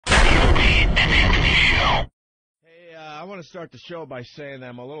I want to start the show by saying that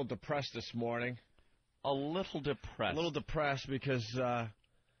I'm a little depressed this morning. A little depressed. A little depressed because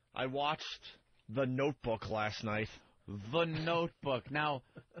I watched The Notebook last night. The Notebook. Now,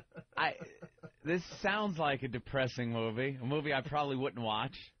 this sounds like a depressing movie. A movie I probably wouldn't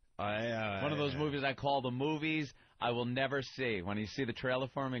watch. One of those movies I call the movies I will never see. When you see the trailer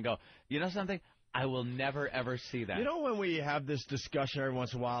for them and go, you know something? I will never, ever see that. You know when we have this discussion every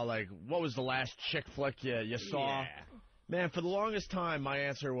once in a while, like, what was the last chick flick you saw? Yeah. Man, for the longest time, my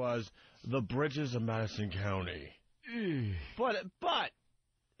answer was The Bridges of Madison County. But,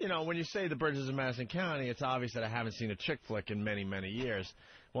 you know, when you say The Bridges of Madison County, it's obvious that I haven't seen a chick flick in many, many years.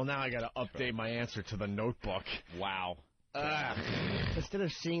 Well, now I got to update my answer to The Notebook. Wow. Instead of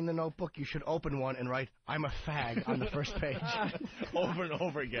seeing The Notebook, you should open one and write, I'm a fag on the first page. Over and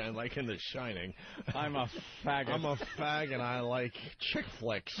over again, like in The Shining. I'm a faggot. I'm a fag and I like chick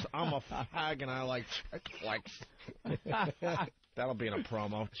flicks. I'm a fag and I like chick flicks. That'll be in a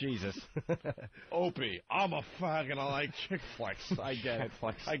promo. Jesus. Opie, I'm a fag and I like chick flicks. I get it.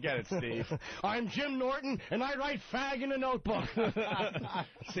 I get it, Steve. I'm Jim Norton and I write fag in a notebook.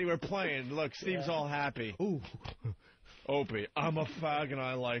 See, we're playing. Look, Steve's all happy. Ooh. Opie, I'm a fag and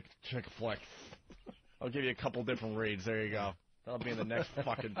I like chick flicks. I'll give you a couple different reads. There you go. That'll be in the next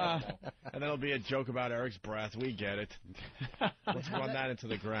fucking promo. And then it'll be a joke about Eric's breath. We get it. Let's run that into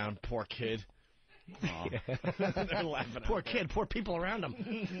the ground. Poor kid. Oh. They're laughing. Poor kid. Poor people around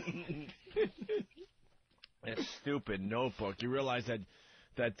him. That stupid Notebook. You realize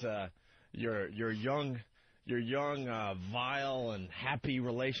that your young, vile and happy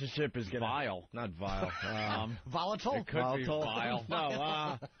relationship is gonna vile, not vile. Volatile. It could be vile.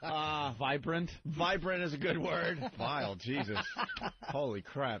 No, vibrant. Vibrant is a good word. Vile, Jesus. Holy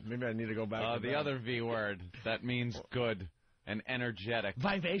crap! Maybe I need to go back. To the other V word that means good and energetic.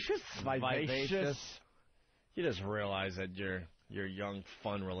 Vivacious. Vivacious. You just realize that your young,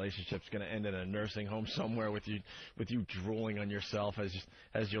 fun relationship's going to end in a nursing home somewhere with you drooling on yourself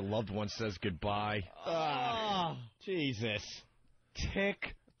as your loved one says goodbye. Oh, Jesus.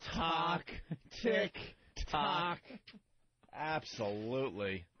 Tick tock, tick tock.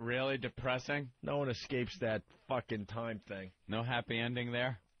 Absolutely. Really depressing? No one escapes that fucking time thing. No happy ending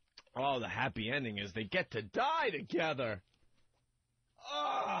there? Oh, the happy ending is they get to die together.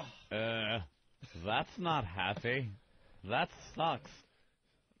 That's not happy. That sucks.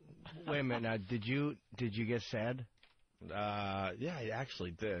 Wait a minute now. Did you get sad? Yeah, I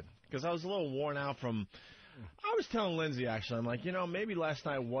actually did. Because I was a little worn out from... I was telling Lindsay, actually, I'm like, maybe last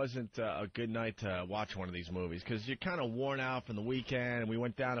night wasn't a good night to watch one of these movies. Because you're kind of worn out from the weekend. And we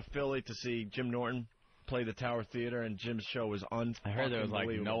went down to Philly to see Jim Norton play the Tower Theater. And Jim's show was unfucking I heard there was, like,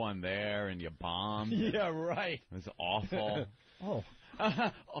 no one there and you bombed. Yeah, right. It was awful.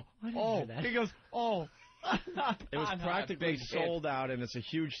 He goes, It was practically sold out, and it's a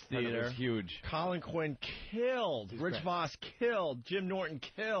huge theater. It was huge. Colin Quinn killed. Rich Voss killed. Jim Norton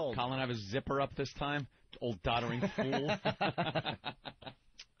killed. Colin have his zipper up this time? Old doddering fool.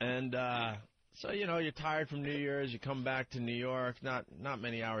 And so, you're tired from New Year's. You come back to New York. Not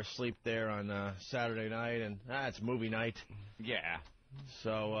many hours sleep there on Saturday night, and it's movie night. Yeah.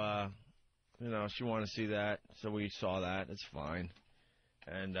 So, she wanted to see that, so we saw that. It's fine.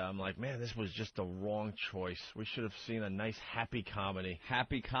 And I'm like, man, this was just the wrong choice. We should have seen a nice happy comedy.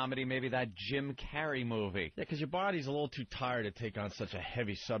 Happy comedy, maybe that Jim Carrey movie. Yeah, because your body's a little too tired to take on such a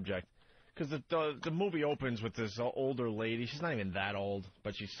heavy subject. Because the movie opens with this older lady. She's not even that old,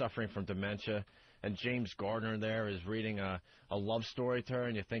 but she's suffering from dementia. And James Garner there is reading a love story to her,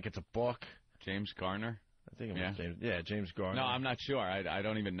 and you think it's a book. James Garner? I think it was James. Yeah, James Garner. No, I'm not sure.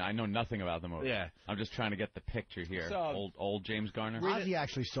 I know nothing about the movie. Yeah. I'm just trying to get the picture here. So, old James Garner. Ozzy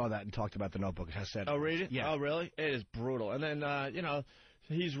actually saw that and talked about The Notebook. I said. Oh, read it? Yeah. Oh, really? It is brutal. And then,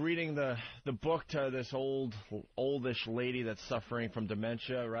 he's reading the book to this oldish lady that's suffering from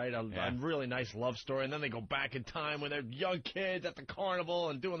dementia, right? A really nice love story. And then they go back in time when they're young kids at the carnival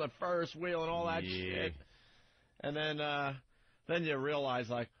and doing the Ferris wheel and all that shit. And then you realize,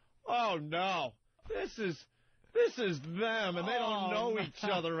 like, oh, no. This is them, and they don't know each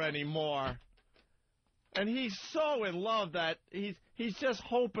other anymore. And he's so in love that he's just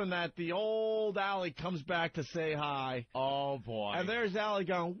hoping that the old Allie comes back to say hi. Oh, boy. And there's Allie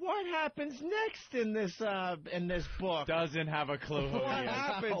going, what happens next in this book? Doesn't have a clue who what he is.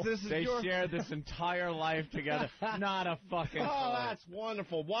 happens? This is they shared this entire life together. Not a fucking clue. Oh, that's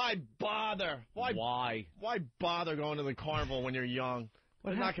wonderful. Why bother? Why bother going to the carnival when you're young?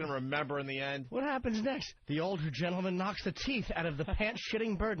 We're not going to remember in the end. What happens next? The older gentleman knocks the teeth out of the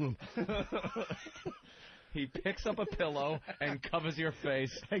pants-shitting burden. He picks up a pillow and covers your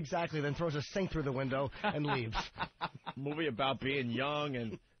face. Exactly, then throws a sink through the window and leaves. movie about being young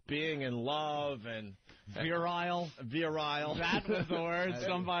and being in love and virile. Virile. That was the word.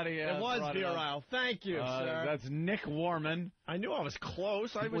 Somebody It was virile. Thank you, sir. That's Nick Warman. I knew I was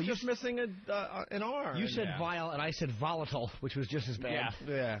close. I was just missing an R. You said vile, and I said volatile, which was just as bad.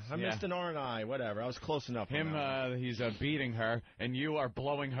 Yeah. I missed an R and I. Whatever. I was close enough. He's beating her, and you are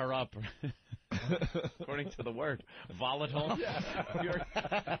blowing her up. According to the word, volatile.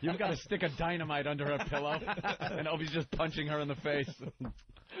 You've got to stick a dynamite under her pillow, and Opie's just punching her in the face.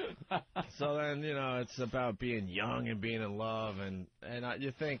 So then, it's about being young and being in love, and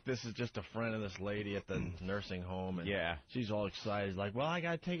you think this is just a friend of this lady at the nursing home, and she's all excited, like, well, I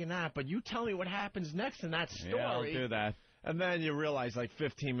got to take a nap, but you tell me what happens next in that story. Yeah, I'll do that. And then you realize, like,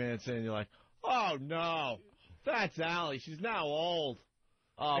 15 minutes in, you're like, oh, no, that's Allie. She's now old.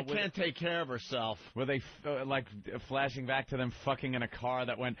 I can't take care of herself. Were they, flashing back to them fucking in a car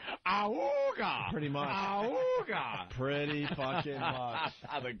that went, Auga! Pretty much. Auga! Pretty fucking much.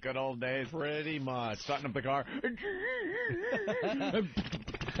 The good old days. Pretty much. Starting up the car.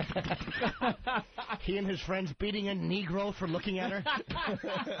 He and his friends beating a Negro for looking at her.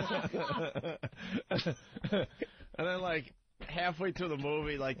 And then, like, halfway through the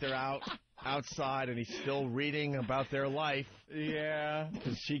movie, like, they're outside, and he's still reading about their life. Yeah.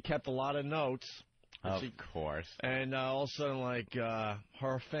 Because she kept a lot of notes. Of course. And all of a sudden, like,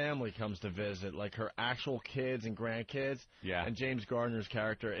 her family comes to visit, like her actual kids and grandkids. Yeah. And James Garner's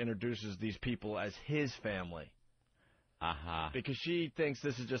character introduces these people as his family. Uh-huh. Because she thinks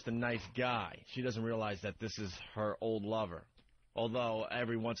this is just a nice guy. She doesn't realize that this is her old lover. Although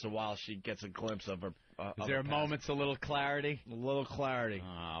every once in a while she gets a glimpse of her. Is there moments of little clarity? A little clarity.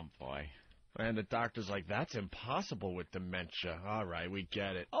 Oh, boy. And the doctor's like, that's impossible with dementia. All right, we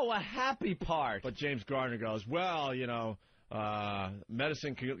get it. Oh, a happy part. But James Garner goes, well,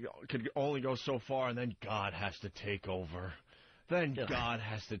 medicine could only go so far, and then God has to take over. Then God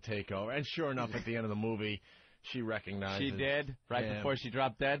has to take over. And sure enough, at the end of the movie, she recognizes. She did? Right before she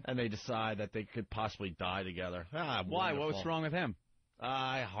dropped dead? And they decide that they could possibly die together. Why? Wonderful. What was wrong with him?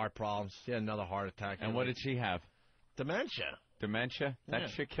 Heart problems. She had another heart attack. And what did she have? Dementia. Dementia? That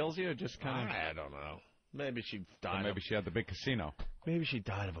shit kills you, or just kind of... I don't know. Maybe she died. Or maybe she had the big casino. Maybe she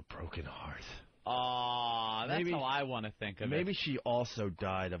died of a broken heart. Oh, that's how I want to think of it. Maybe she also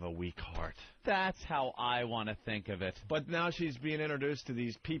died of a weak heart. That's how I want to think of it. But now she's being introduced to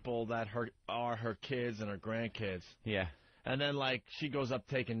these people that are her kids and her grandkids. Yeah. And then, like, she goes up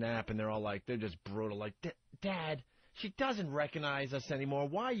to take a nap, and they're all like, they're just brutal. Like, Dad, she doesn't recognize us anymore.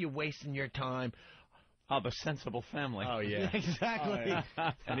 Why are you wasting your time? Oh, the sensible family. Oh, yeah. Exactly. Oh,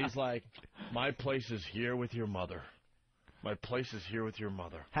 yeah. And he's like, my place is here with your mother. My place is here with your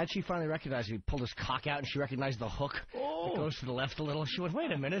mother. How'd she finally recognize him? He pulled his cock out and she recognized the hook. It goes to the left a little. She went,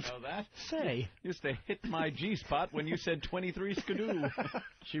 wait a minute. Know that? Say. Used to hit my G-spot when you said 23 skidoo.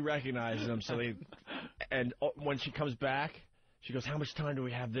 She recognizes him, and when she comes back, she goes, how much time do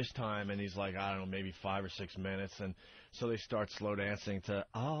we have this time? And he's like, I don't know, maybe 5 or 6 minutes. And so they start slow dancing to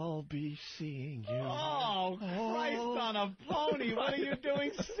I'll Be Seeing You. Oh, Christ on a pony. What are you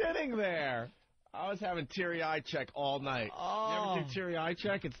doing sitting there? I was having teary-eye check all night. Oh. You ever do teary-eye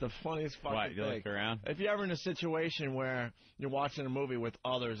check? It's the funniest fucking thing. You look around? If you're ever in a situation where you're watching a movie with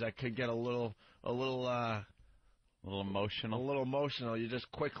others that could get a little emotional, you just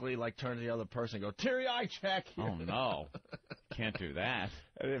quickly, like, turn to the other person and go, teary-eye check. Oh, no. Can't do that.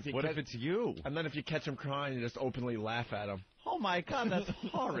 What if it's you? And then if you catch them crying, you just openly laugh at them. Oh, my God, that's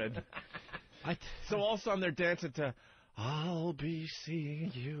horrid. So all of a sudden they're dancing to I'll be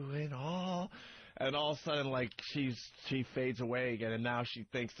seeing you in all. And all of a sudden, like, she fades away again, and now she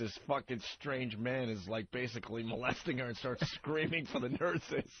thinks this fucking strange man is, like, basically molesting her and starts screaming for the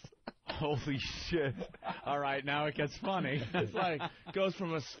nurses. Holy shit. All right, now it gets funny. It's like, goes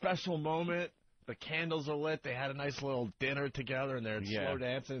from a special moment, the candles are lit, they had a nice little dinner together, and they're slow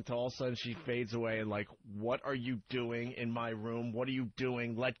dancing, until all of a sudden she fades away, and like, what are you doing in my room? What are you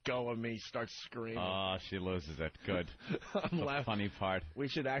doing? Let go of me. Starts screaming. Oh, she loses it. Good. I'm the laughing. Funny part. We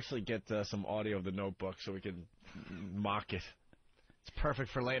should actually get some audio of the Notebook so we can mock it. It's perfect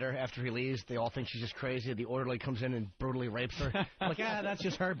for later. After he leaves, they all think she's just crazy. The orderly comes in and brutally rapes her. Like, that's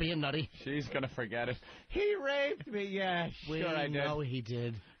just her being nutty. She's going to forget it. He raped me. Yeah, sure I did. No, he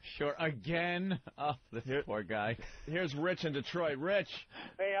did. Sure, again. Oh, this poor guy. Here's Rich in Detroit. Rich.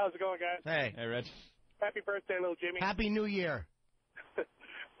 Hey, how's it going, guys? Hey. Hey, Rich. Happy birthday, little Jimmy. Happy New Year.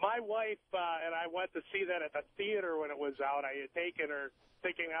 My wife and I went to see that at the theater when it was out. I had taken her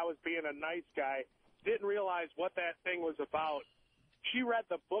thinking I was being a nice guy. Didn't realize what that thing was about. She read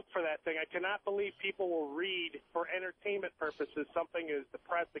the book for that thing. I cannot believe people will read for entertainment purposes something as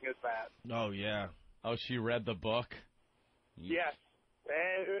depressing as that. Oh, yeah. Oh, she read the book? Yes.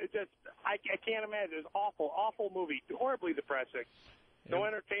 I can't imagine. It was awful movie. Horribly depressing. No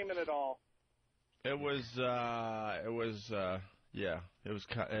entertainment at all. It was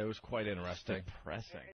quite interesting. Depressing.